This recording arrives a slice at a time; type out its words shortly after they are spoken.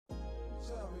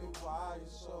Why you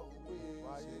so weird?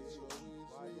 Why you so weird?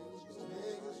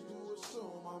 Niggas do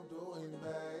assume I'm doing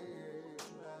bad.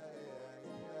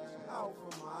 Out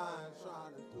for mine,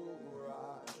 trying to do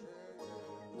right.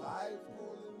 Life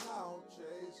pulling out,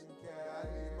 chasing cash. I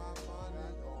need my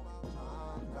money on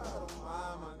time. Gotta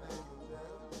mind my niggas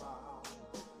every mile.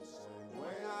 Same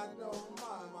way I don't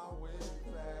mind my way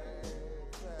back.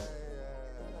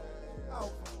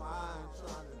 Out for mine,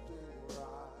 trying to do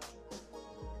right.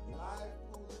 Life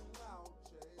pulling out,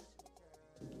 chasing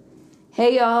cash.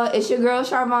 Hey y'all, it's your girl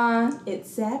Charvon. It's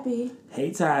Sappy.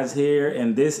 Hey Ty's here,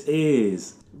 and this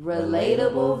is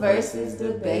Relatable versus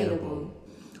debatable.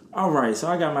 Alright, so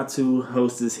I got my two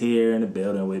hostess here in the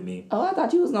building with me. Oh, I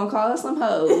thought you was gonna call us some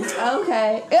hoes.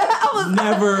 Okay.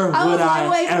 Never would I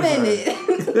wait ever. a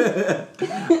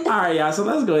minute. Alright, y'all, so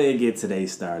let's go ahead and get today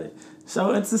started.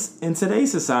 So in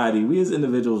today's society, we as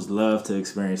individuals love to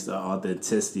experience the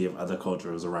authenticity of other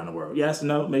cultures around the world. Yes,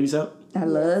 no, maybe so? I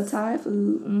love Thai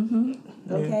food. Mm-hmm.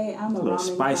 Okay, I'm a little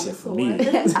ramen spicy for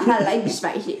connoisseur. me. I like the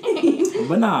spicy.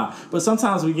 But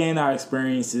sometimes we gain our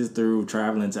experiences through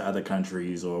traveling to other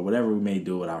countries or whatever we may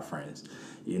do with our friends,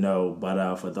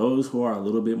 But for those who are a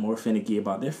little bit more finicky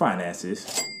about their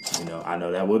finances, I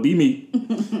know that would be me.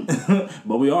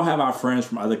 But we all have our friends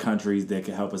from other countries that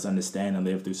can help us understand and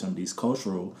live through some of these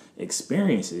cultural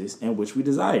experiences in which we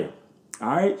desire. All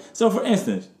right. So, for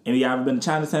instance, any of y'all ever been to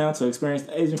Chinatown to experience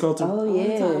the Asian culture? Oh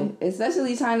yeah,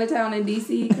 especially Chinatown in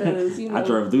DC because I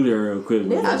drove through there real quick.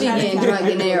 I be getting drunk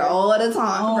in there all the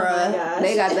time, Oh, bruh. my gosh.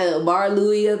 They got the Bar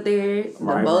Louie up there, the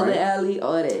Right, bowling right. alley,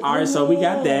 all that. All right, so we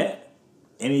got that.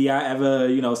 Any of y'all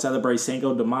ever, celebrate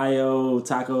Cinco de Mayo,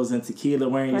 tacos and tequila,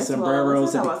 wearing your First of all, sombreros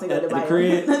let's talk about at Cinco de the Mayo.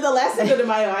 crib? The last Cinco de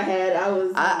Mayo I had,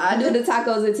 I do the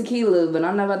tacos and tequila, but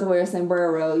I'm not about to wear a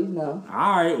sombrero,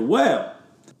 All right, well,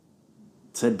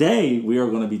 today we are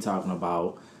going to be talking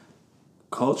about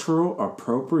cultural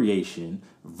appropriation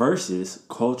versus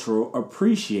cultural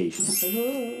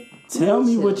appreciation. Tell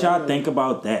me what y'all think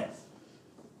about that.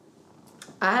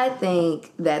 I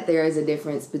think that there is a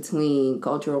difference between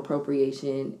cultural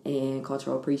appropriation and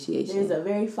cultural appreciation. There's a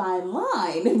very fine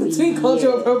line between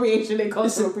cultural appropriation and It's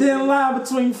cultural a thin appropriation. line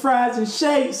between fries and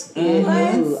shakes.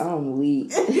 Ooh, I'm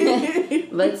weak.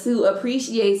 But to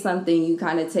appreciate something, you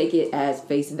kind of take it as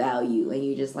face value, and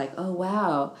you're just like, oh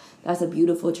wow, that's a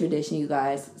beautiful tradition you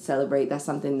guys celebrate. That's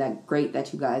something that great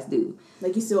that you guys do.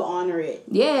 Like you still honor it.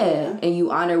 Yeah, and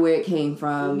you honor where it came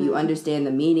from. You understand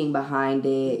the meaning behind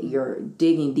it. You're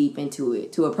digging deep into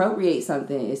it. To appropriate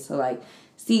something is to like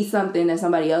see something that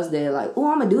somebody else did, like,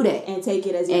 oh, I'm gonna do that, And take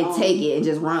it as your and own. take it and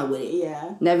just run with it.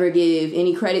 Yeah. Never give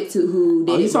any credit to who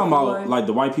did Oh, you it talking before. about like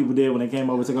the white people did when they came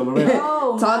over to go around?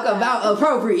 Oh, Talk about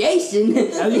appropriation.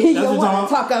 that's You what you're want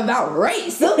to talking talk about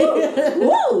race?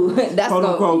 Woo! That's Quote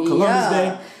unquote Columbus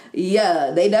Day.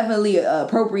 Yeah, they definitely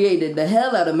appropriated the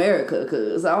hell out of America,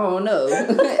 cause I don't know.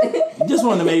 Just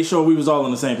wanted to make sure we was all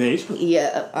on the same page.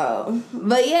 Yeah,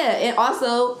 but yeah, and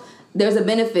also there's a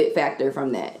benefit factor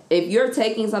from that. If you're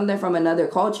taking something from another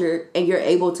culture and you're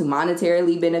able to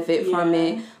monetarily benefit from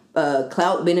it,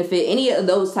 clout benefit, any of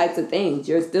those types of things,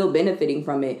 you're still benefiting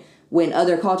from it. When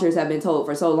other cultures have been told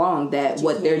for so long that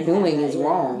what they're doing is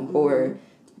wrong, or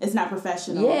it's not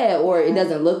professional. or it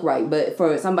doesn't look right. But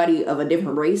for somebody of a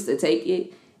different race to take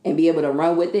it and be able to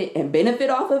run with it and benefit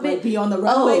off of it, Be on the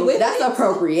runway with that's it.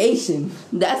 appropriation.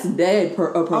 That's dead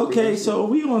appropriation. Okay, so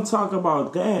we gonna talk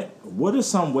about that. What are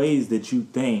some ways that you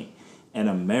think in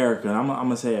America, and I'm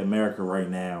gonna say America right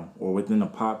now, or within the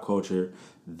pop culture,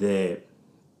 that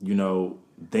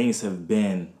things have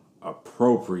been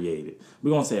appropriated?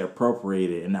 We're gonna say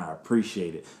appropriated and not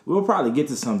appreciated. We'll probably get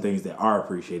to some things that are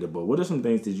appreciated, but what are some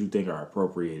things that you think are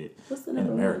appropriated What's the in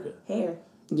number America? one? Hair.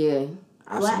 Yeah.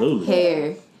 Absolutely.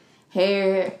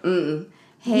 Hair,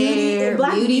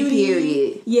 Black beauty,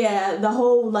 period. Yeah, the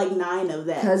whole 9 of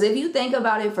that. Because if you think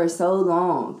about it for so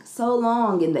long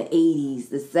in the 80s,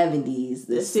 the 70s,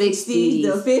 the 60s,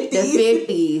 the 50s. the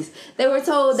 50s, they were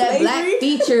told that Slavery. black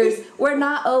features were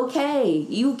not okay.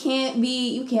 You can't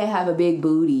have a big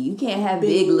booty. You can't have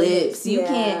big lips. You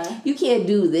can't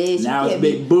do this. Now you it's can't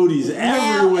big booties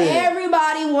everywhere. Now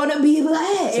everybody want to be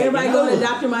black. Everybody go to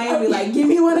Dr. Miami give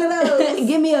me one of those.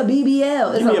 Give me a BBL.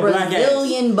 It's Give me a a black ass.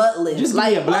 Brazilian butt lift. Just give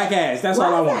me a black ass. That's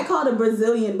all I Why is that want. called a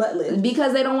Brazilian butt lift?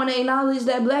 Because they don't want to acknowledge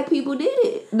that black people did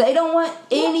it. They don't want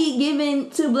any given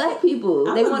to black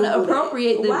people. They want to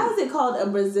appropriate them. Why is it called a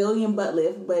Brazilian butt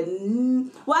lift? But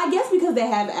I guess because they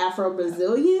have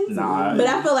Afro-Brazilians. Nah. But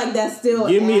I feel like that's still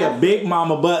Give me a big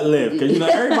mama butt lift, because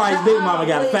everybody's big mama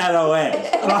got a fat old ass.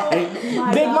 Like,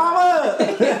 big mama.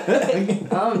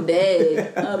 I'm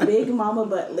dead. a big mama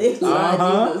butt lift.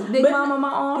 Jesus. Big But- mama, my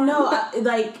arm. No,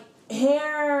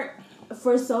 hair.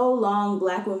 For so long,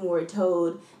 black women were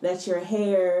told that your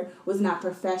hair was not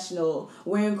professional.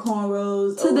 Wearing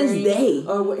cornrows To this day.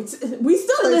 We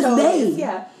still To are this told day. this,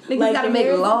 yeah. Niggas Like, gotta your make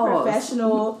hair isn't laws.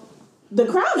 professional. The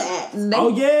Crown Act. Oh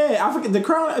yeah, I forget the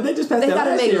Crown. They just passed They that gotta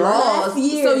last make year, right? laws Last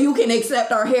year. so you can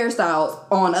accept our hairstyles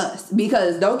on us.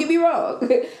 Because don't get me wrong,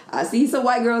 I see some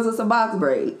white girls with some box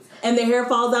braids. And their hair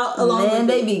falls out along Man, with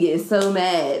they it. be getting so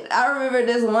mad. I remember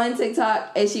this one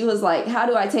TikTok, and she was like, "How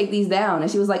do I take these down?"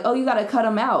 And she was like, "Oh, you gotta cut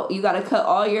them out. You gotta cut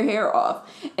all your hair off."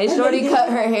 And Shorty cut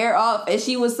her hair off, and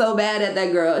she was so bad at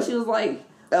that girl. She was like,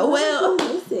 "Oh well."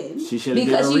 Listen. She should have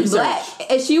did Because her she's research. black,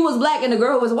 and she was black, and the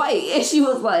girl was white, and she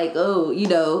was like, "Oh, you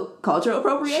know, cultural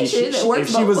appropriation." It works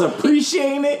if she was both ways.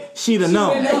 appreciating it, she'd have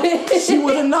known. She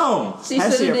would have known. She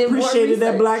Had shoulda did more appreciated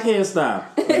that research. black hairstyle.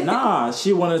 But nah,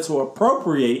 she wanted to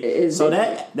appropriate. It's So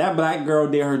different. that black girl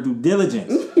did her due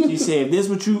diligence. She said, "If this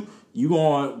what you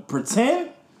gonna pretend?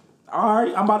 All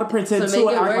right, I'm about to pretend To too.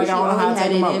 make it Act worse, like she I don't know how only to had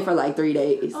take it them in out." for like 3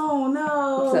 days. Oh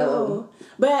no. So-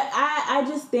 But I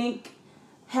just think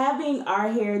having our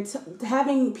hair,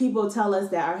 having people tell us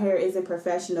that our hair isn't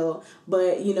professional,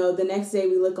 but you know the next day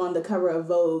we look on the cover of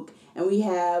Vogue and we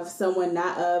have someone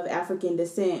not of African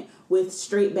descent with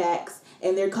straight backs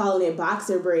and they're calling it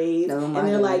boxer braids, Oh, my and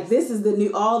they're like, goodness. this is the new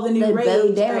The rage,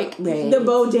 Bo Derek braids. the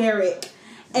Bo Derek,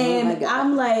 Oh, my and God.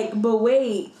 I'm like, but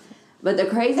wait, But the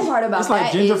crazy part about It's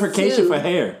like that is, gentrification too, for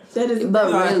hair. that is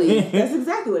But really, that's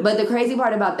exactly what. but the crazy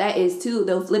part about that is too,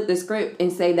 they'll flip the script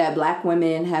and say that black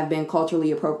women have been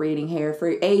culturally appropriating hair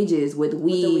for ages with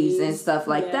weaves and weaves, stuff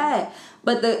like yeah. that.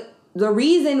 But the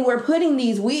reason we're putting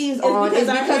these weaves on because is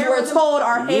our because hair we're wasn't- told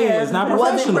our Yeah, hair it's not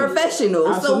wasn't professional. professional. So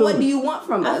what Absolutely. do you want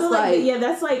from I us? feel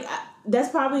like that's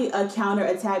probably a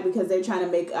counterattack because they're trying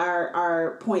to make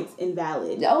our points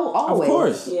invalid. oh, Of always.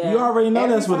 course, Yeah. you already know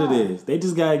Every that's what it time. is. They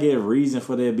just gotta get a reason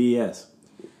for their BS.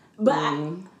 But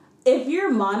Mm-hmm. if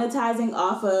you're monetizing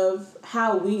off of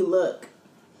how we look,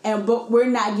 but we're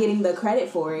not getting the credit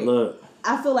for it, Look,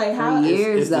 I feel like how For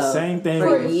years, it's the though. same thing.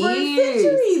 For with- years.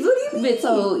 centuries. What do you mean? Been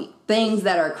told things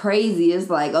that are crazy. It's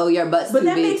like, oh, your butt's But too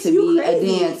that big makes to you be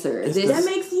crazy. a dancer. It's This- that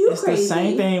makes you It's crazy. the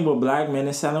same thing with black men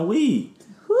and selling weed.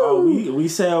 Woo. Oh, we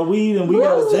sell weed and we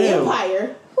go Woo, to jail.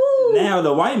 empire. Woo. Now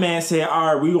the white man said,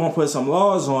 all right, we're going to put some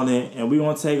laws on it and we're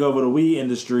going to take over the weed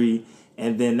industry.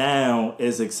 And then now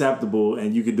it's acceptable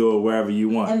and you can do it wherever you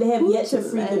want. And they have yet to Ooh,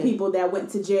 free the right. people that went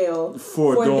to jail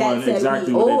For that doing said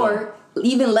exactly weed. what they or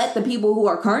even let the people who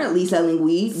are currently selling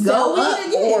weed Sell go weed up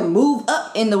again. or move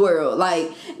up in the world.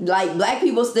 Like black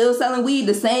people still selling weed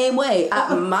the same way.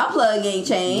 My plug ain't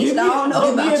changed. I don't know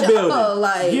give me about a building. y'all.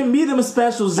 Like, Give me them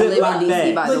special live in Ziploc DC,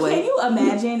 bags. by But the way. can you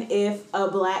imagine if a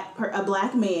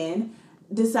black man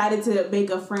decided to make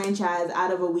a franchise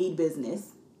out of a weed business?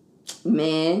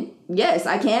 man, yes,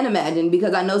 I can imagine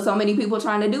because I know so many people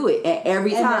trying to do it. And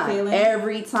every And they're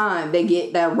failing. time they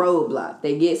get that roadblock,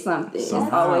 they get something. Somehow,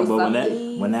 It's always but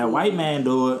something. when that white man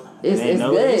do it, It's there ain't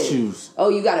no good. issues. Oh,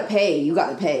 you gotta pay,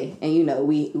 and you know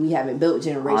we haven't built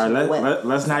All generational right, wealth.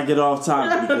 let's not get off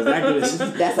topic because that could, That's that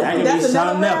could That's be another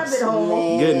something rabbit else. hole.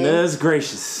 Man, Goodness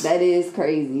gracious. that is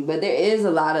crazy, but there is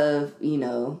a lot of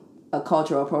a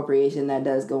cultural appropriation that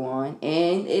does go on,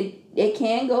 and it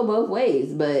can go both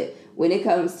ways. But when it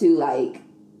comes to like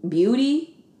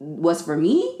beauty, what's for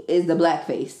me is the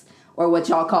blackface or what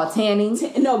y'all call tanning.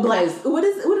 No, black. Because- What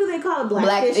do they call it?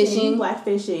 Blackfishing.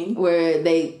 Blackfishing. Where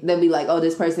they'll be like, oh,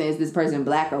 this person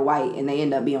black or white, and they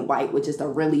end up being white with just a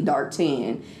really dark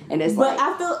tan, and it's But like,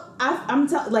 I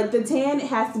feel like the tan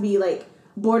has to be like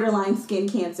borderline skin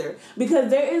cancer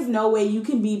because there is no way you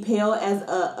can be pale as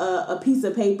a piece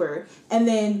of paper and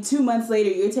then 2 months later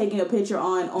you're taking a picture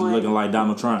on Looking like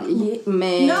Donald Trump. yeah,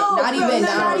 man, no, not bro, even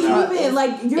not Donald Trump. even like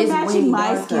you're it's matching way my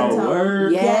darker. skin Oh, tone.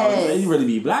 word? Yes. Oh, you really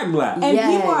be black. And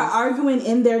Yes. people are arguing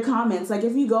in their comments. Like,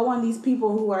 if you go on these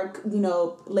people who are,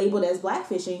 labeled as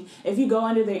blackfishing, if you go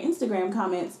under their Instagram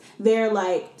comments, they're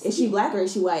like, is she black or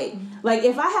is she white? Like,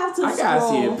 if I have to I gotta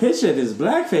see a scroll, picture of this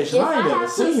blackfish. if I ain't I never have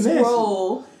seen to this. scroll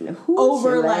Who's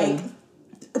over, your like, lane?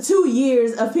 2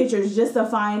 years of pictures just to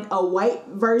find a white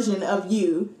version of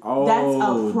you, Oh, that's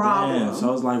a problem. Damn.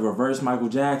 So it's like reverse Michael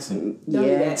Jackson. Don't do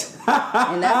Yeah. that.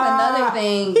 And that's another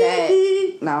thing that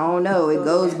I don't know. It Don't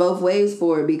goes do that. both ways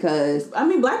for it because I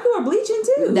mean, black people are bleaching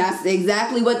too. that's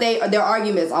exactly what their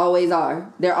arguments always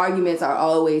are. Their arguments are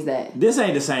always that. This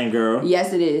ain't the same girl.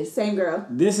 Yes, it is. Same girl.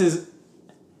 This is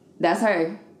That's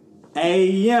her. A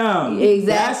Young.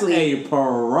 Exactly. That's a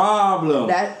problem.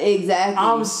 That exactly.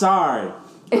 I'm sorry.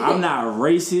 I'm not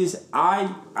racist.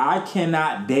 I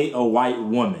cannot date a white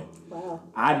woman. Wow.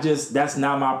 That's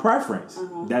not my preference.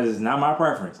 That is not my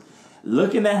preference.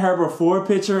 Looking at her before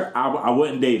picture, I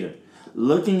wouldn't date her.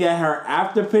 looking at her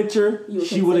after picture,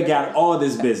 she would have got all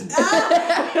this business.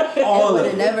 All would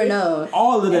of have it. never known.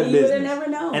 All of that you business. would have never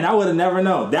known. And I would have never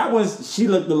known. That was, she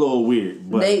looked a little weird.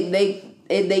 But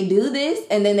They do this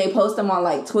and then they post them on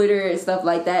like Twitter and stuff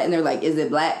like that, and they're like, is it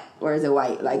black or is it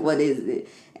white? Like, what is it?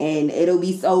 And it'll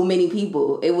be so many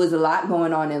people. It was a lot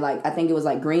going on in like, I think it was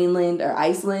like Greenland or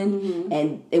Iceland,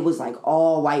 and it was like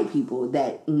all white people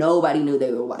that nobody knew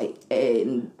they were white,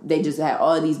 and they just had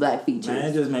all these black features. man,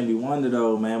 it just made me wonder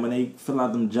though, man, when they fill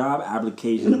out them job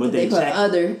applications, what they put check.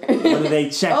 other. What do they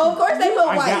check? Oh, of course they put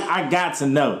white. I got to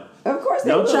know. Of course they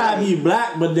Don't put try white. to be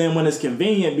black, but then when it's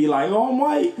convenient, be like, oh, I'm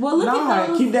white. Well, look at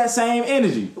those- keep that same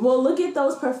energy. Well, look at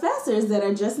those professors that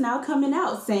are just now coming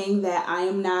out saying that I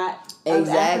am not of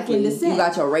African descent. You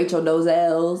got your Rachel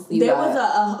Dozels. There was a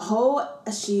whole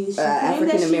she claimed that she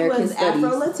African-American was studies.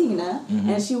 Afro-Latina,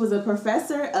 and she was a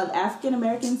professor of African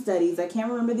American studies. I can't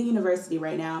remember the university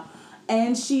right now.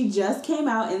 And she just came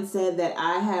out and said that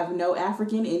I have no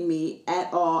African in me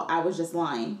at all. I was just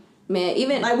lying. Man,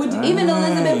 even Like, would you- even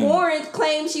Elizabeth Dang. Warren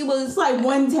claimed she was It's like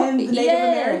 1/10 Native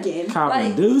Yeah. American. Copy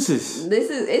like- deuces.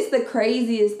 it's the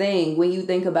craziest thing when you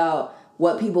think about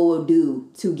what people will do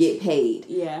to get paid.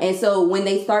 Yeah. And so when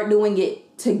they start doing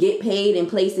it to get paid in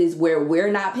places where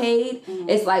we're not paid,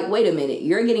 it's like, wait a minute,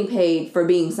 you're getting paid for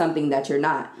being something that you're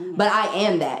not. But I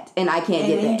am that, and I can't And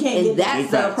get you that. can't And get that.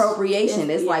 that's the Facts. appropriation.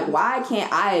 It's Yeah. like, why can't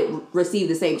I receive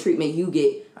the same treatment you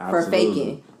get for Absolutely.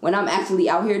 faking when I'm actually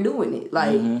out here doing it?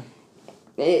 Like,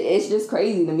 it's just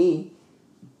crazy to me.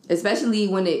 Especially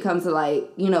when it comes to like,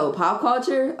 pop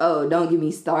culture. Oh, don't get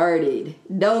me started.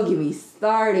 Don't get me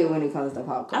started when it comes to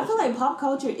pop culture. I feel like pop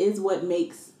culture is what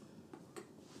makes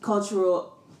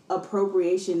cultural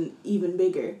appropriation even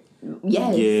bigger.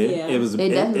 yes. Yeah. It was. It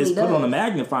definitely It's put does. on a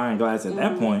magnifying glass at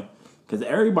that point, because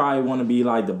everybody want to be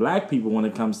like the black people when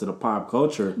it comes to the pop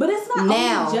culture. But it's not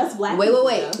Now, only just black wait. people.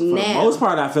 For the Now, most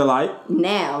part, I feel like.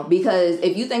 now, because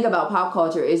if you think about pop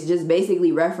culture, it's just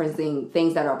basically referencing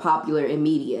things that are popular in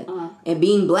media. And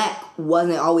being black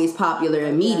wasn't always popular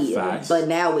in media, Facts. but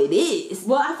now it is.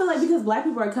 Well, I feel like because black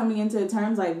people are coming into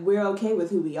terms like we're okay with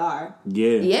who we are,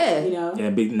 Yeah. Yeah. you know.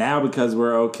 And now because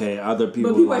we're okay, other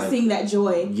people. But people like, are seeing that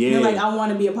joy. Yeah. They're like, I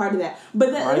want to be a part of that.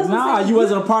 But that, Like, that's what I'm nah, saying. you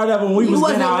wasn't a part of it when we You was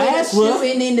wasn't getting our ass really whooped.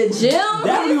 shooting in the gym.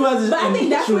 Definitely wasn't. But I think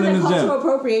that's where shooting the in the gym. cultural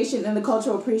appropriation and the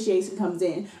cultural appreciation comes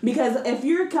in. Because if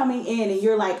you're coming in and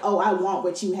you're like, oh, I want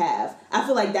what you have, I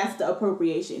feel like that's the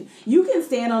appropriation. You can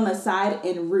stand on the side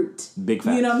and root. Big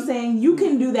facts. You know what I'm saying? You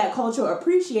can do that cultural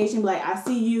appreciation. Be like, I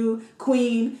see you,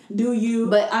 queen, do you.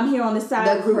 But I'm here on the side.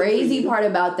 The rooting for crazy you. part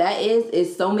about that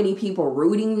is so many people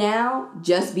rooting now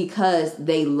just because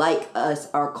they like us,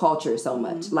 our culture so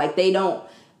much. Like they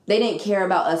didn't care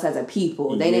about us as a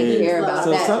people. They didn't Yeah. care about So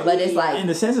that. some- But it's like, in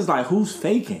the sense, it's like who's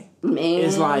faking? man,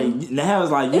 It's like now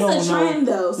it's like you It's don't a trend,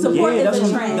 know. though. Support yeah, is that's a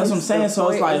what, trend. That's what I'm saying. So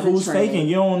it's Support like is a who's trend. faking?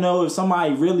 You don't know if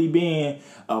somebody really being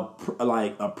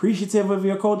like appreciative of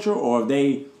your culture or if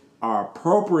they are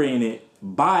appropriating it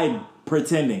by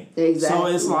pretending. So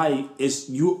Exactly. it's like it's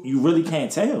you really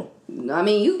can't tell. I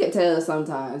mean, you can tell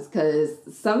sometimes because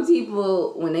some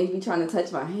people, when they be trying to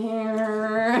touch my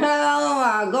hair, oh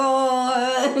my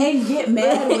God. And get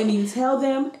mad when you tell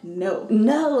them no.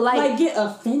 No, Like, get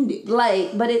offended.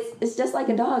 but it's just like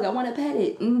a dog. I want to pet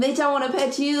it, bitch. I want to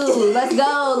pet you. Let's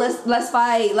go. Let's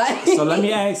fight. Like, So let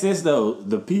me ask this though: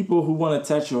 the people who want to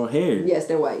touch your hair. yes,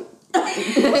 they're white.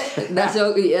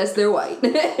 Yes, they're white.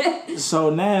 So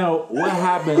now what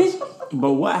happens?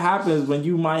 But what happens when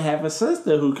you might have a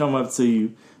sister who come up to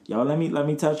you? Yo, let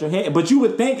me touch your hair. But you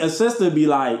would think a sister would be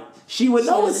like, she would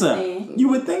know what's up. understand. You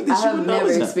would think that I she have would know never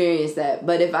what's up. experienced that,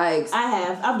 but if I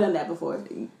I've done that before.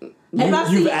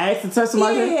 You've asked to touch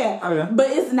somebody? Yeah. Okay. But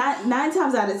it's not 9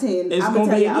 times out of 10. It's I'm gonna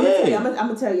gonna be tell y'all. good. I'm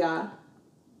gonna tell y'all,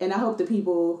 and I hope the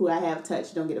people who I have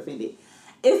touched don't get offended.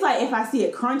 It's like if I see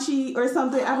it crunchy or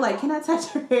something, I'm like, can I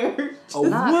touch your hair? Oh,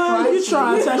 Not what? You crunchy.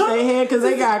 trying to touch their hair because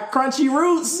they got crunchy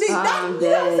roots? You know what I'm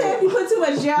saying? If you put too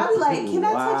much gel, I'll be like, can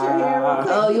I touch your hair real quick?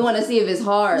 oh, you want to see if it's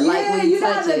hard, like Yeah, when you you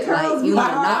know touch the it, like curls you be want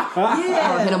to hard. knock.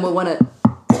 Yeah. Or hit them with one of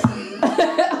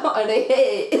on the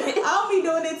head. I'll be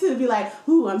doing it to be like,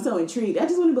 ooh, I'm so intrigued. I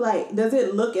just want to be like, does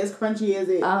it look as crunchy as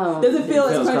it? Does it feel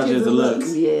as feels crunchy as it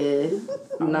looks? Yeah.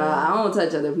 Nah, I don't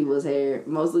touch other people's hair.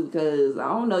 Mostly because I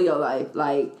don't know your life.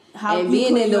 Like, How and you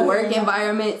being clean in the your work hair?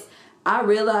 environments, I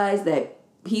realize that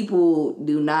people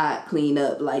do not clean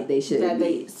up like they should That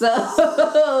be. they- So,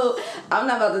 I'm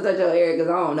not about to touch your hair because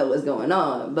I don't know what's going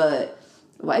on. But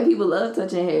white people love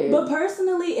touching hair. But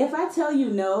personally, if I tell you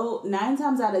no, 9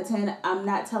 times out of 10, I'm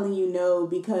not telling you no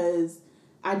because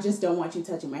I just don't want you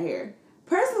touching my hair.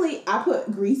 Personally, I put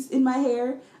grease in my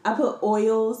hair. I put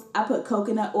oils. I put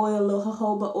coconut oil, a little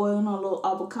jojoba oil, and a little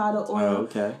avocado oil. Oh,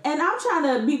 okay. And I'm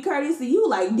trying to be courteous to you.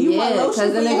 Like, do you want lotion?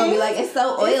 Because then they're going to be like, it's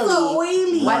so oily. It's so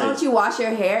oily. Why don't you wash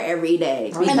your hair every day?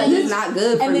 Because it's not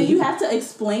good for you. And then you have to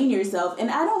explain yourself. And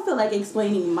I don't feel like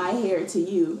explaining my hair to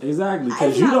you. Exactly.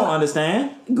 Because you don't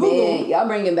understand. Google. Man, y'all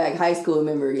bringing back high school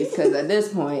memories. Because at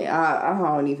this point, I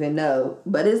don't even know.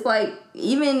 But it's like,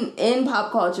 even in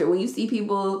pop culture, when you see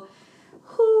people...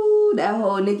 that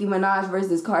whole Nicki Minaj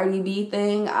versus Cardi B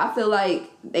thing, I feel like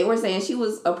they were saying she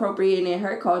was appropriating in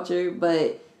her culture,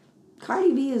 but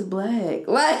Cardi B is black.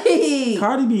 Like,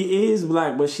 Cardi B is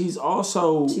black, but she's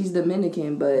also... she's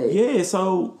Dominican, but... Yeah,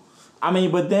 so... I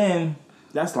mean, but then...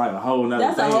 That's like a whole nother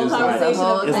That's thing. a whole It's conversation.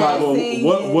 like, it's like,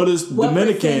 well, what is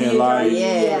Dominican? Like,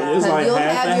 Yeah. it's like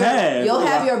half and half. You'll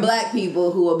have your black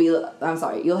people who will be... I'm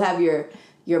sorry. You'll have your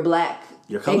black...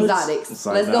 Your colors? exotics. It's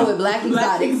like Let's go with black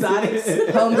exotics. Black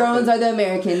exotics. Homegrowns are the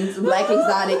Americans. Black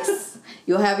exotics.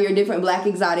 You'll have your different black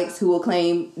exotics who will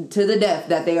claim to the death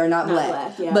that they are not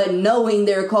black. Yeah. But knowing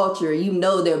their culture, you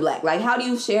know they're black. Like, how do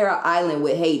you share an island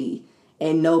with Haiti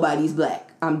and nobody's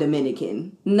black? I'm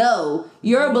Dominican. No,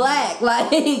 you're black.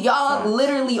 Like, y'all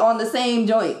literally on the same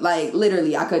joint. Like,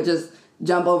 literally, I could just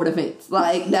jump over the fence.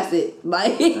 Like, that's it.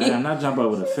 Like, Damn, not jump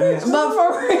over the fence. but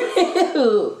for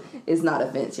real. It's not a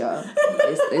fence, y'all.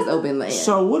 It's open land.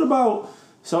 So what about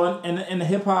in the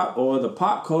hip hop or the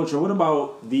pop culture? What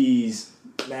about these?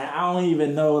 Man, I don't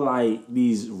even know like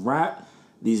these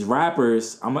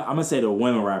rappers. I'm gonna say the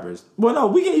women rappers. Well, no,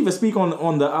 we can even speak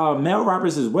on the male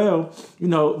rappers as well. You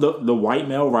know, the white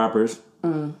male rappers,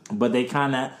 but they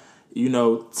kind of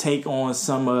take on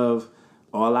some of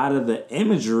or a lot of the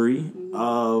imagery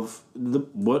of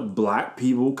what black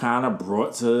people kind of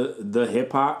brought to the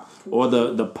hip hop or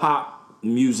the pop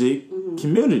music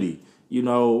community. You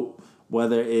know,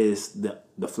 whether it's the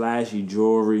flashy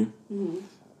jewelry,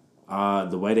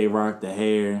 the way they rock the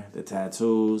hair, the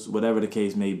tattoos, whatever the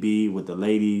case may be with the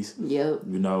ladies. Yep.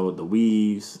 You know, the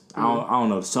weaves. I don't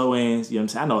know, the sew-ins. You know what I'm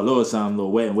saying? I know a little something, a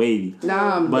little wet and wavy.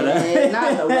 Nah, but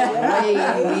not the wet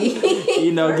and wavy.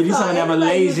 You know, give you some of that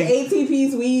Malaysian.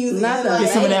 18-piece weaves. Not the Get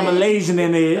some of that Malaysian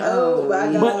in there. Oh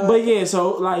my God. But yeah,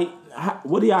 so like,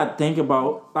 what do y'all think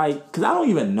about like? Because I don't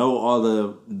even know all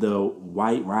the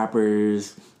white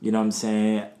rappers. You know what I'm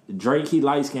saying? Drake, he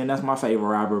light skinned. That's my favorite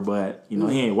rapper, but you know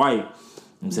he ain't white. You know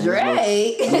what I'm saying?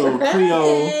 Drake, little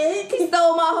Creole. he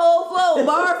stole my whole flow,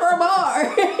 bar for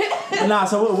bar. Nah,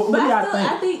 so what do y'all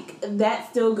think? I think that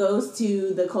still goes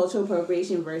to the cultural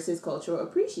appropriation versus cultural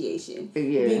appreciation.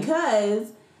 Yeah.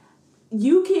 Because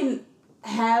you can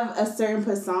have a certain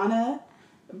persona,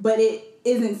 but it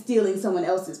isn't stealing someone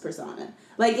else's persona.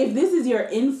 Like, if this is your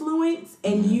influence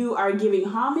and you are giving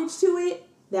homage to it,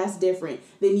 that's different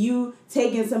than you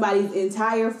taking somebody's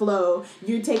entire flow.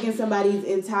 You're taking somebody's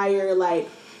entire, like,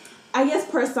 I guess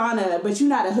persona, but you're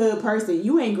not a hood person.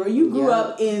 You grew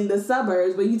up in the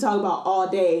suburbs, but you talk about all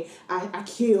day, I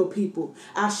kill people,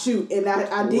 I shoot, and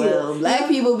I deal. Well, black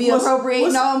people be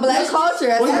appropriating on black culture.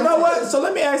 Well, you know what? So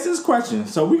let me ask this question.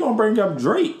 So we're gonna bring up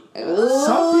Drake.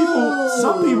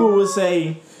 Some people would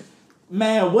say,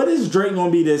 man, what is Drake gonna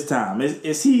be this time?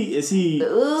 Is he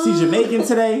Jamaican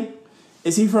today?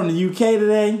 Is he from the UK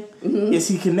today? Mm-hmm. Is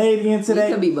he Canadian today?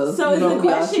 He could be both. So is the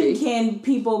question, can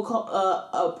people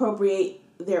appropriate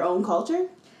their own culture?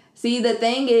 See, the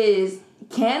thing is,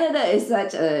 Canada is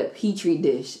such a petri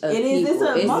dish of it is.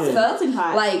 people. It's a melting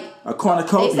pot. Like, a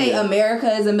cornucopia. They say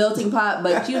America is a melting pot,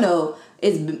 but you know,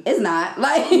 it's not.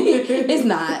 Like, it's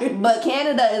not. But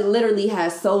Canada literally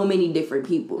has so many different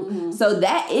people. Mm-hmm. So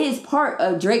that is part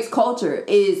of Drake's culture,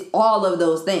 is all of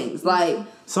those things. Like,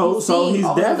 so he's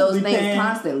all definitely of those things paying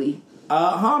constantly.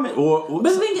 Homage, But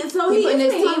the thing is, so he putting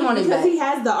his paying team on his because back. he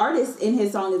has the artist in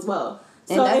his song as well.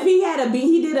 So if he had a beat,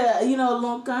 he did a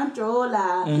Lo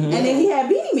Controla, and then he had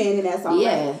Beanie Man in that song.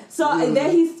 Yeah. Right? So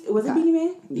then was it Beanie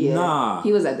Man? Yeah. Nah.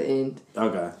 He was at the end.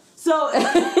 Okay.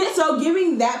 So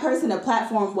giving that person a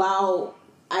platform, while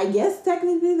I guess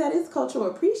technically that is cultural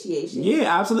appreciation.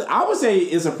 Yeah, absolutely. I would say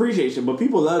it's appreciation, but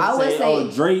people love to say, "Oh,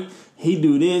 Drake, he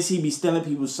do this. He be stealing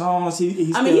people's songs.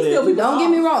 He steal people. Don't get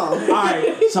me wrong. All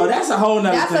right, so that's a whole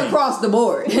nother that's thing. Across the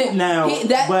board. Now,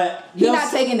 but he's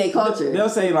not taking their culture. They'll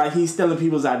say like he's stealing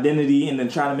people's identity and then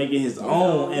trying to make it his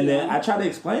own. And then I try to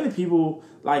explain to people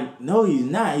like, no, he's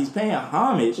not. He's paying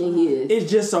homage. He is. It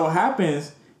just so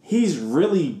happens he's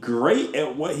really great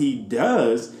at what he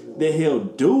does, that he'll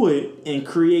do it and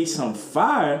create some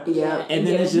fire. Yeah. And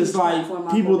then it's just like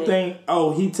people think,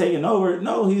 oh, he taking over.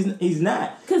 No, he's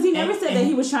not. Because he never said that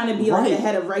he was trying to be like the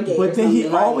head of reggae. But then he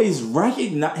always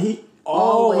recognize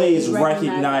always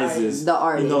recognize recognizes the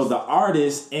artist. the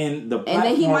artist and the platform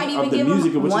And then he might even of the give music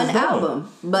of him which one he's doing.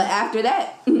 album. But after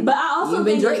that, But I also You've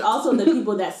been think there's Drake. also the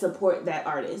people that support that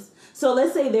artist. So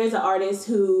let's say there's an artist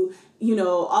who,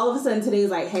 all of a sudden today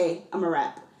is like, hey, I'm a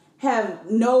rap. Have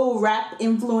no rap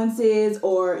influences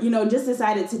or, just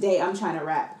decided today I'm trying to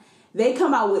rap. They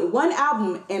come out with one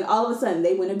album and all of a sudden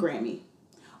they win a Grammy.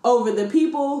 Over the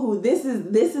people who this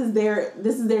is their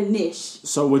niche.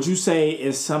 So would you say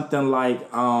it's something like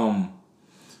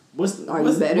what's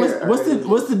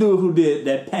the dude who did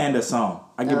that Panda song?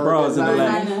 I get bros in the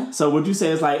lane. Designer. So would you say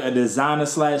it's like a Designer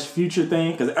 / Future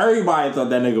thing? Because everybody thought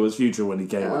that nigga was Future when he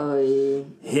came out. oh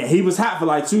yeah. He was hot for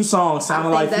like 2 songs,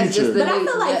 sounding I like think that's Future. just the But I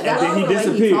feel like that's And then he the way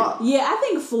disappeared. talk. Yeah, I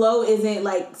think flow isn't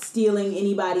like stealing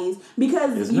anybody's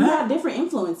because It's you not. have different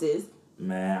influences.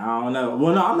 Man, I don't know.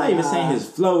 Well, no, I'm not even saying his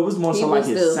flow. It was more He so like was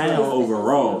his still sound slow.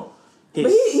 overall. His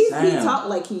But he sound. talked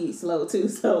like he's slow too,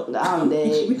 so I'm dead.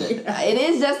 It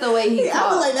is just the way he I feel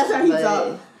talks. like that's how he but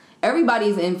talk.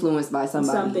 Everybody's influenced by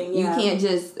somebody. Something, yeah. You can't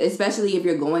just, especially if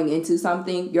you're going into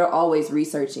something, you're always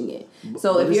researching it.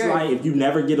 So But if it's you're like if you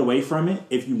never get away from it,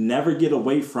 if you never get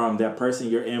away from that person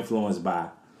you're influenced by,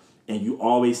 and you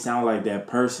always sound like that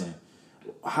person,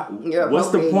 You're what's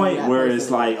the appropriating point that where person. it's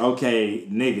like, okay,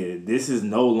 nigga, this is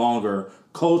no longer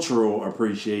cultural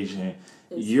appreciation.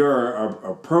 You're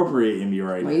appropriating me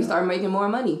right when now. you start making more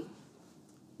money,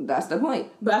 that's the point.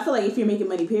 But I feel like if you're making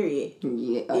money, period.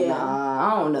 Yeah, Yeah. Nah,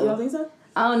 I don't know. You don't think so?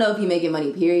 I don't know if you're making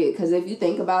money, period. Because if you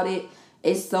think about it,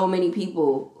 it's so many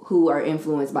people who are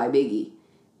influenced by Biggie.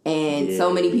 And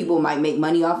so many people might make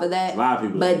money off of that. A lot of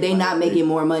people But make they money not off making Biggie.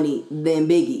 more money than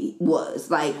Biggie was.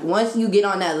 Like, once you get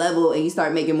on that level and you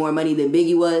start making more money than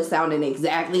Biggie was, sounding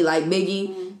exactly like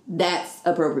Biggie, that's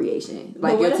appropriation. But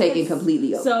Like, what you're if taking it's-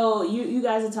 completely over. So you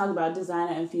guys are talking about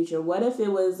Designer and Future. What if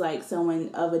it was like someone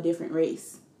of a different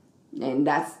race? And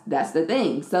that's the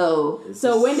thing. So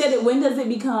So when does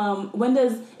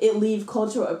it leave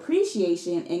cultural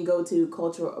appreciation and go to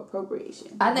cultural appropriation?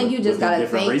 I think you just Within gotta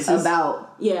different think races?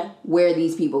 about Yeah. where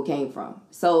these people came from.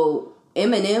 So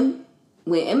Eminem,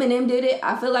 when Eminem did it,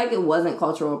 I feel like it wasn't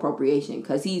cultural appropriation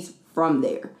because he's from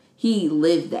there. He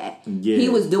lived that. Yeah. He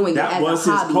was doing That it as was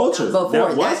a his hobby culture. before. That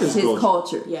was That's his his culture.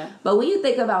 culture. Yeah. But when you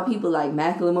think about people like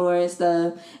Macklemore and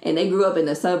stuff, and they grew up in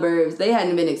the suburbs, they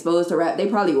hadn't been exposed to rap. They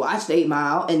probably watched 8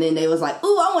 Mile, and then they was like,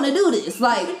 "Ooh, I want to do this."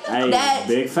 Like Hey, that.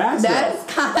 big facts, That's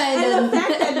kind And of the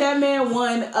fact that man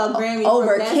won a Grammy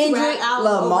Over for Best Kendrick Rap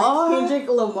Album Lamar? over Kendrick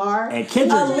Lamar. And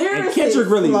Kendrick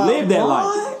really lived that life.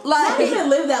 Not like even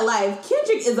live that life.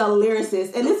 Kendrick is a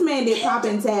lyricist, and this man did Pop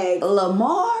and Tag,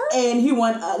 Lamar. and he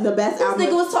won the best This album.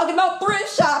 nigga was talking about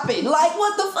thrift shopping. Like,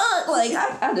 what the fuck? Like,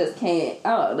 I just can't.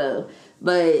 I don't know.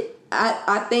 But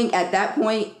I think at that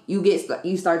point,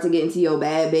 you start to get into your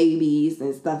bad babies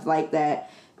and stuff like that.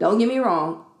 Don't get me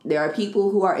wrong. There are people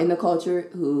who are in the culture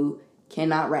who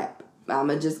cannot rap. I'm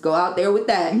going to just go out there with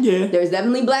that. Yeah. There's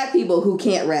definitely black people who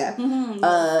can't rap.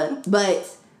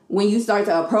 But when you start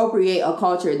to appropriate a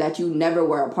culture that you never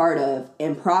were a part of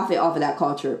and profit off of that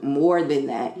culture more than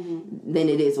that, then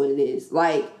it is what it is.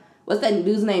 Like, what's that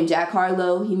dude's name? Jack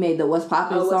Harlow. He made the What's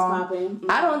Poppin' What's song. Poppin'?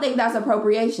 I don't think that's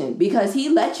appropriation because he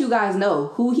let you guys know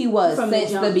who he was From the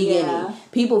since the jump, beginning. yeah.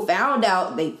 People found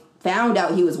out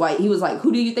he was white. He was like,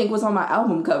 who do you think was on my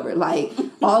album cover? Like,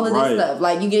 all of this Right. stuff.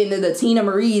 Like, you get into the Tina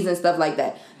Marie's and stuff like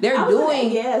that. They're I was like,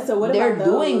 doing yeah, so what they're about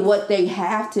doing those? what they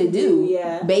have to do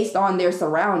Yeah. based on their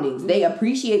surroundings. They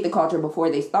appreciate the culture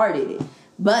before they started it.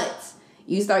 But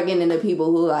you start getting into people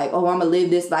who like, oh, I'm gonna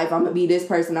live this life, I'm gonna be this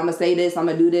person, I'm gonna say this, I'm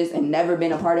gonna do this, and never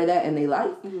been a part of that in their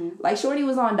life. Like Shorty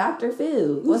was on Dr.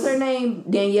 Phil. What's her name?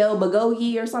 Danielle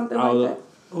Bagogi or something like that.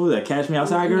 Oh, that Catch Me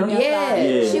Outside girl?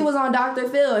 Yeah, she was on Dr.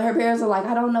 Phil, and her parents were like,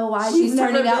 I don't know why she's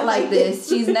never turning out been like like this.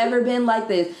 She's never been like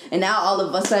this. And now all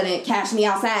of a sudden, Cash Me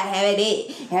Outside, have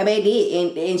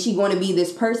it, and she going to be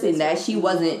this person that she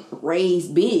wasn't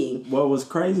raised being. What was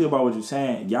crazy about what you're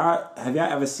saying, have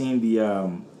y'all ever seen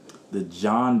the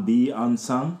John B.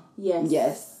 Unsung? Yes.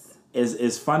 Yes.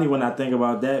 It's funny when I think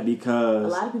about that because A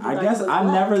lot of people I thought guess he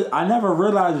was I never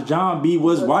realized John B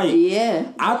was white.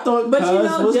 Yeah. I thought But you Cuz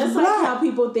know, was just black. like how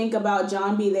people think about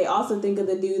John B, they also think of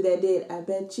the dude that did I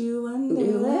Bet You Wonder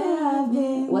Where I've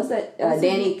Been. What's that? What's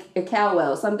Danny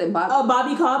Caldwell. Something.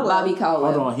 Bobby Caldwell. Bobby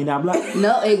Caldwell. Hold on, he not black?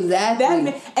 No, exactly. That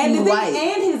man, and He's the thing, white.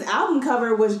 and his album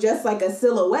cover was just like a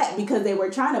silhouette because they were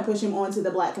trying to push him onto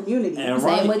the black community. And Same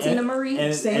right, with Tina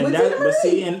Marie. Same with that, Tina But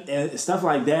see, Marie. and stuff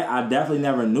like that, I definitely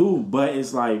never knew. But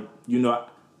it's like,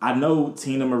 I know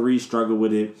Tina Marie struggled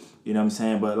with it. You know what I'm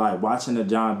saying? But like watching the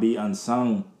John B.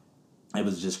 Unsung, it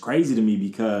was just crazy to me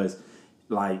because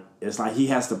like it's like he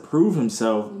has to prove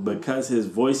himself because his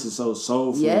voice is so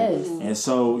soulful Yes. and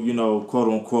so, you know, quote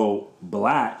unquote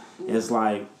black. It's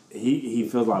like he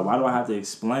feels like, why do I have to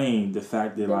explain the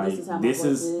fact that like this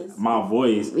is my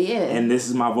voice, and this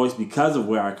is my voice because of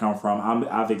where I come from.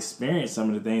 I've experienced some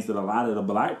of the things that a lot of the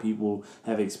black people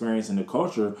have experienced in the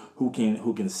culture who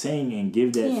can sing and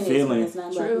give that feeling.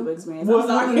 True.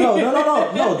 Well,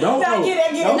 no, don't.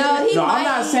 I'm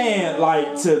not saying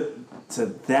like to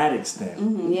that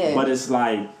extent. Yeah. But it's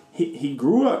like he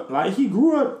grew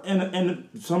up in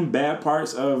some bad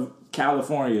parts of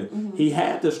California. He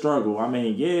had to struggle. I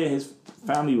mean, yeah, his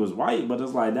family was white, but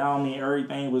it's like that don't mean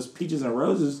everything was peaches and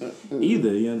roses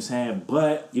either. You know what I'm saying?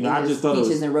 But you know, I just thought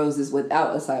peaches and roses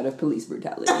without a side of police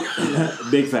brutality.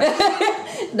 Big fact.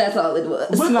 That's all it was.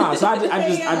 But no, so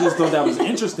I just thought that was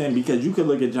interesting because you could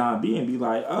look at John B and be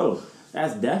like, oh,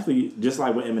 that's definitely just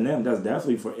like with Eminem. That's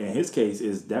definitely in his case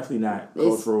is definitely not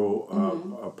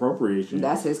cultural appropriation.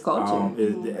 That's his culture.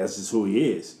 That's just who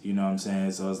he is. You know what I'm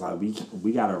saying? So it's like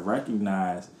we gotta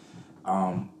recognize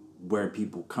where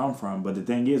people come from. But the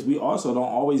thing is, we also don't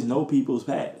always know people's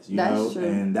past. You know, true.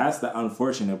 And that's the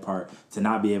unfortunate part, to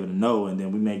not be able to know, and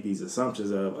then we make these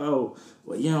assumptions of, oh,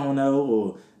 well, you don't know,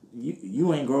 or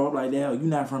you ain't grow up like that, or you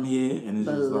not from here, and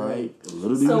it's just like,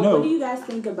 little do you know. So what do you guys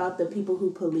think about the people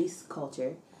who police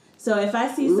culture? So if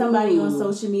I see somebody on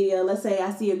social media, let's say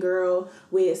I see a girl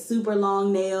with super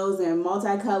long nails and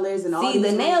multicolors and all. See,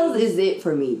 the nails is it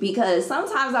for me, because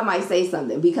sometimes I might say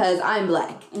something because I'm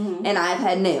black and I've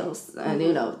had nails, and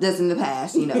you know, just in the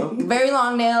past, you know, very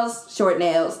long nails, short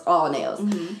nails, all nails,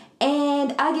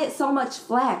 and I get so much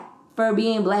flack for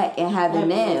being black and having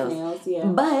nails.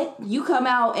 But you come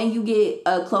out and you get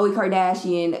a Khloe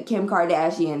Kardashian, Kim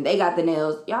Kardashian, they got the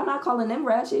nails. Y'all not calling them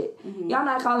ratchet. Y'all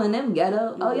not calling them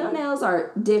ghetto. Oh, your nails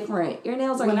are different. Your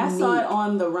nails are when unique. I saw it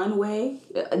on the runway,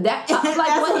 that like,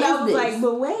 what I is was this? like,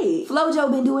 but wait, FloJo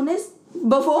been doing this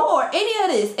before any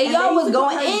of this, and y'all was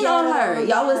going in on her.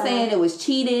 Y'all was saying it was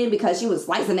cheating because she was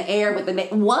slicing the air with the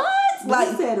what?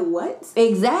 Like, said what?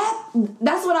 Exactly.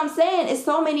 That's what I'm saying. It's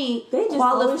so many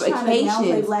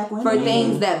qualifications for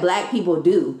things that black people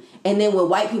do, and then when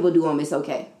white people do them, it's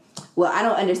okay. Well, I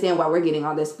don't understand why we're getting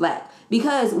all this flack,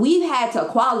 because we've had to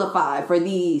qualify for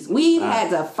these. We've had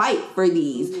to fight for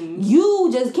these. You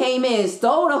just came in,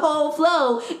 stole the whole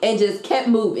flow, and just kept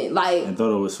moving, like, and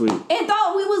thought it was sweet, and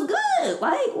thought we was good.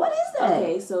 Like, what is that?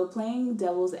 Okay, so playing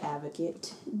devil's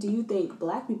advocate, do you think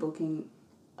black people can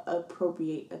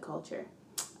appropriate a culture?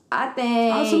 I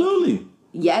think absolutely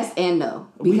yes and no,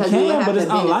 because we can, we would have but it's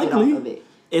to benefit unlikely. off of it.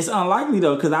 It's unlikely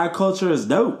though, because our culture is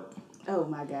dope. Oh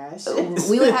my gosh.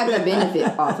 We would have to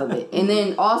benefit off of it. And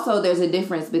then also there's a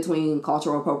difference between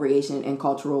cultural appropriation and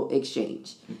cultural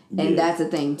exchange. And that's a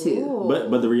thing too. Ooh.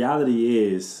 But the reality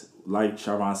is, like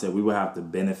Sharvon said, we would have to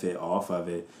benefit off of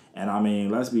it. And I mean,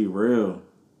 let's be real.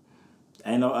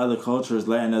 Ain't no other cultures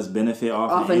letting us benefit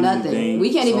off of nothing.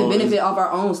 We can't even benefit off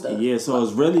our own stuff. Yeah, so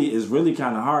it's really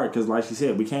kind of hard because, like she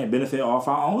said, we can't benefit off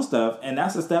our own stuff, and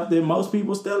that's the stuff that most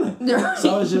people stealing.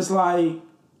 So it's just like,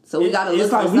 so we got to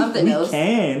look for something else. We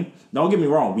can. Don't get me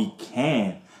wrong, we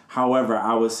can. However,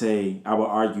 I would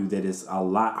argue that it's a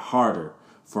lot harder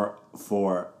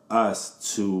for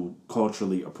us to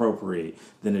culturally appropriate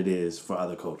than it is for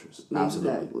other cultures.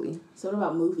 Absolutely. Exactly. So what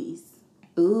about movies?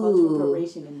 Ooh, cultural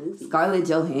appropriation in movies. Scarlett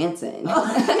Johansson.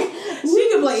 She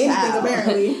can play anything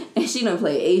apparently. And she done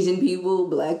play Asian people,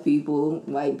 black people,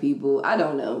 white people. I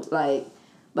don't know, like,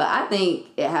 but I think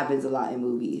it happens a lot in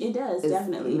movies. It does,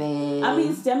 definitely. Man, I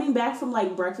mean, stemming back from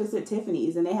like Breakfast at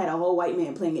Tiffany's, and they had a whole white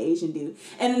man playing an Asian dude,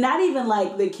 and not even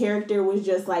like the character was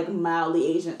just like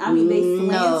mildly Asian. I mean, they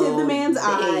slanted the man's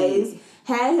eyes,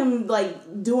 had him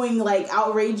like doing like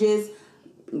outrageous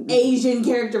Asian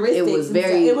characteristics. It was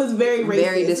very racist.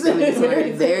 Very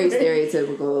discriminatory, very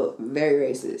stereotypical,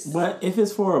 very racist. But if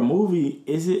it's for a movie,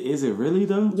 is it really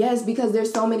though? Yes, because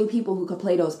there's so many people who could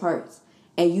play those parts,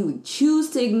 and you choose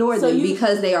to ignore them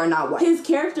because they are not white. His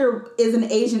character is an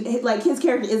Asian, like his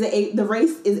character is the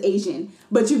race is Asian,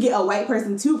 but you get a white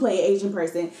person to play an Asian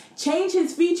person. Change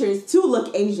his features to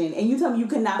look Asian, and you tell me you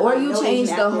could not. Or you change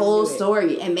the whole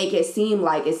story and make it seem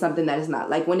like it's something that is not.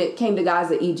 Like when it came to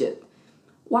gods of Egypt.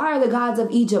 Why are the gods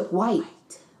of Egypt white?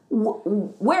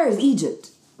 Where is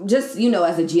Egypt? Just,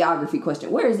 as a geography question.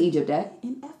 Where is Egypt at?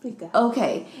 In Africa.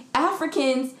 Okay.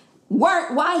 Africans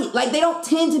weren't white. Like, they don't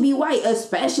tend to be white,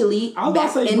 especially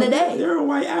back in the day. There are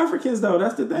white Africans, though.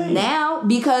 That's the thing. Now,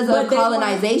 because of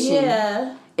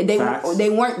colonization, they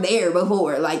weren't there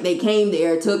before. Like, they came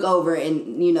there, took over,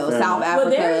 and, South Africa,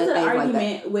 there is an things argument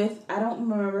like that. with, I don't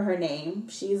remember her name.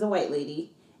 She's a white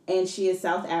lady, and she is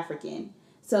South African.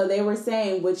 So they were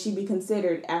saying, would she be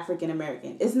considered African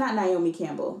American? It's not Naomi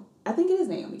Campbell. I think it is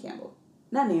Naomi Campbell.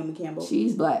 Not Naomi Campbell.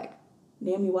 She's black.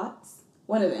 Naomi Watts?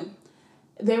 One of them.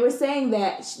 They were saying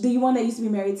that the one that used to be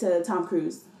married to Tom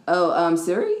Cruise. Oh,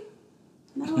 Suri?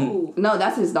 No. No,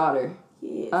 that's his daughter.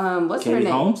 Yeah. What's Katie her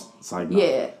name? Holmes? It's like, no.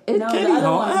 Yeah. No, Katie the other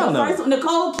Holmes? one. I don't The know. first one,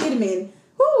 Nicole Kidman.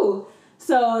 Woo!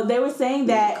 So they were saying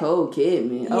that... Nicole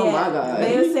Kidman. Oh, yeah, my God.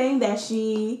 They were saying that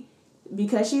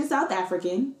because she is South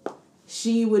African,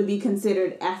 she would be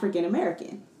considered African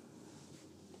American.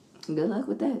 Good luck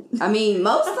with that. I mean,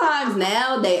 most times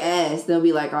now they'll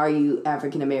be like, are you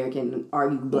African American? Are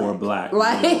you black? Or black.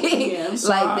 Like, Yeah.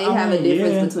 like they have a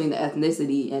difference yeah. between the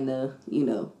ethnicity and the,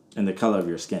 And the color of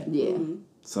your skin. yeah. Mm-hmm.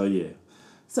 So, yeah.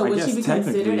 So I would guess she be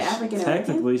considered African American?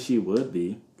 Technically, she would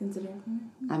be. Considered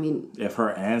African American? I mean, If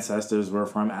her ancestors were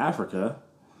from Africa.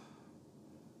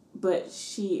 But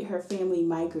her family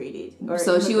migrated. Or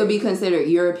so she would be immigrated, considered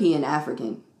European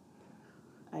African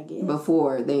I guess.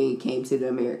 before they came to the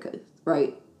Americas,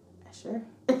 right? Sure.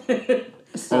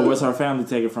 So, Or was her family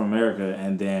taken from America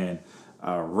and then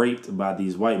raped by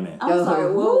these white men? I'm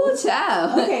sorry. Woo, Whoa.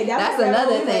 child. Okay, that's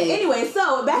another thing. Anyway,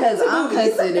 so back Because to I'm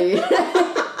movies.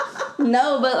 considered.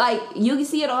 No, but like you can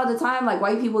see it all the time, like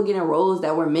white people getting roles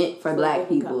that were meant for black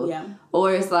people. Yeah.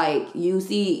 Or it's like you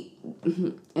see,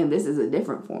 and this is a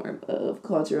different form of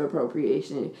cultural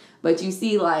appropriation, but you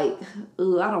see like,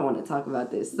 ooh, I don't want to talk about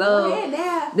this. So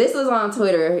this was on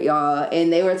Twitter, y'all,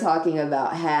 and they were talking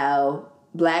about how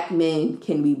black men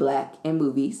can be black in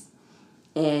movies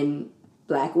and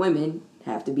black women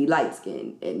have to be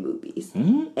light-skinned in movies.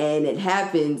 Mm-hmm. And it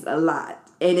happens a lot.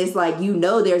 And it's like,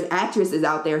 there's actresses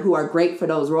out there who are great for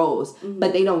those roles,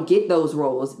 but they don't get those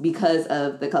roles because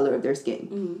of the color of their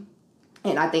skin.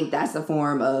 And I think that's a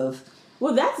form of...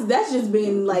 Well, that's just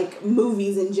been like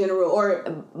movies in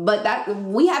general, But that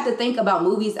we have to think about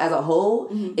movies as a whole.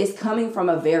 It's coming from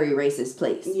a very racist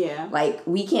place. Yeah. Like,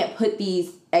 we can't put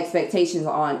these expectations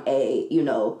on a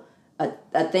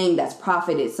thing that's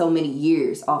profited so many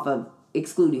years off of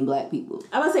excluding black people.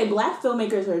 I would say black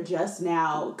filmmakers are just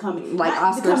now coming, Like not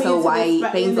Oscar coming So into White,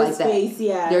 this, things like space, that.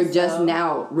 Yeah, They're just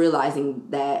now realizing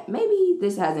that maybe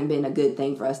this hasn't been a good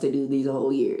thing for us to do these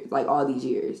whole years, like all these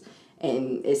years.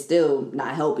 And it's still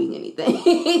not helping anything.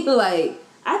 Like,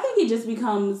 I think it just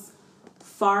becomes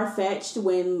far-fetched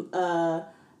when,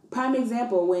 prime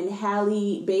example, when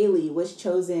Halle Bailey was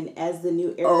chosen as the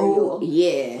new Ariel. oh,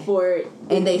 yeah. For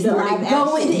And they the started live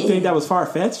going action. You think that was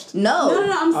far-fetched? No.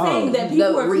 No, I'm saying that people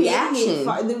The were creating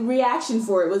reaction. the reaction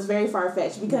for it was very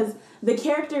far-fetched because the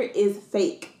character is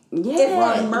fake. Yeah.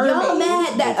 It's a mermaid. Y'all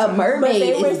mad that a But mermaid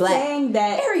they were is black. saying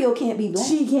that Ariel can't be black.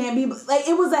 she can't be like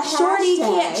it was a Shorty hashtag.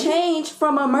 can't change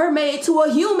from a mermaid to a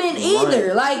human either.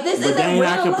 Right. Like, this But isn't they ain't real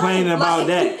not complaining life. about Like,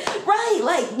 that. Right,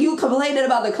 like, you complaining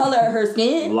about the color of her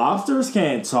skin. Lobsters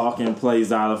can't talk and play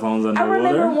xylophones I underwater.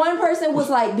 remember one person was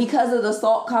like, because of the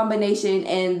salt combination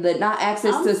and the not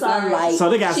access I'm to sorry. sunlight. So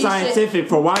they got she should- scientific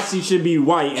for why she should be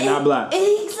white and not black.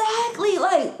 Exactly.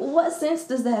 Like, what sense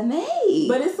does that make?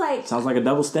 But it's like Sounds like a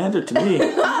double standard to me.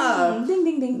 ding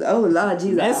ding ding. Oh, Lord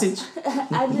Jesus. Message.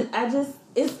 I just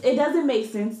it doesn't make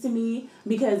sense to me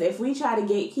because if we try to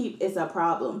gatekeep, it's a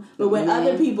problem. But when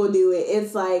other people do it,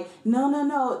 it's like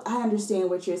no. I understand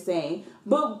what you're saying,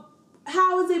 but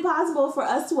how is it possible for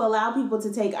us to allow people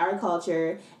to take our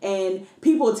culture and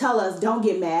people tell us don't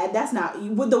get mad? That's not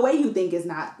the way you think is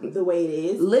not the way it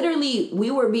is. Literally, we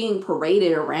were being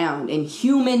paraded around in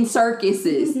human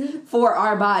circuses for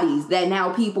our bodies that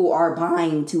now people are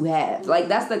buying to have. Like,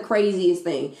 that's the craziest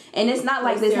thing. And it's not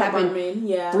like this Sarah happened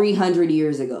Berman, 300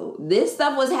 years ago. This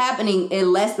stuff was happening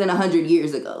in less than 100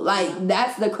 years ago. Like,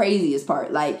 that's the craziest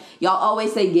part. Like, y'all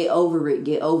always say get over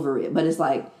it. But it's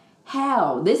like,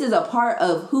 how? This is a part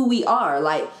of who we are.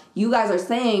 Like, you guys are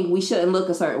saying we shouldn't look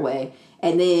a certain way,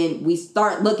 and then we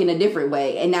start looking a different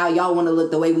way, and now y'all want to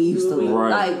look the way we used to look.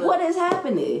 Right. Like, what is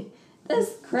happening?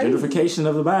 That's crazy. Gentrification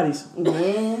of the bodies.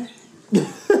 Man.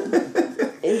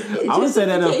 I would say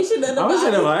that. Gentrification of the I would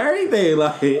say that body. about everything.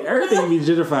 Like everything be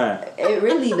gentrified. It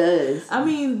really does. I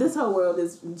mean, this whole world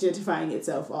is gentrifying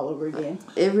itself all over again.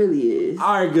 It really is.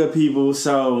 All right, good people.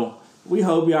 So we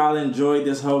hope y'all enjoyed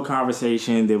this whole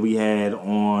conversation that we had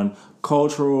on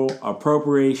cultural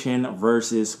appropriation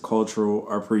versus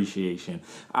cultural appreciation.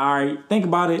 All right, think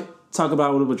about it. Talk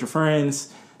about it with your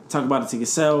friends. Talk about it to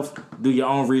yourself. Do your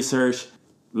own research.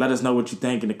 Let us know what you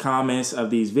think in the comments of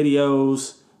these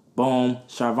videos. Boom.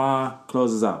 Charvon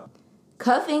closes out.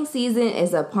 Cuffing season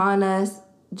is upon us.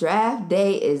 Draft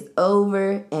day is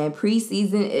over and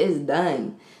preseason is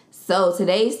done. So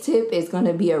today's tip is going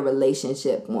to be a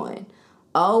relationship one.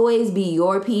 Always be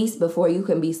your piece before you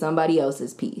can be somebody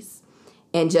else's piece.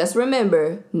 And just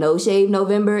remember, No Shave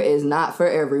November is not for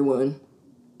everyone.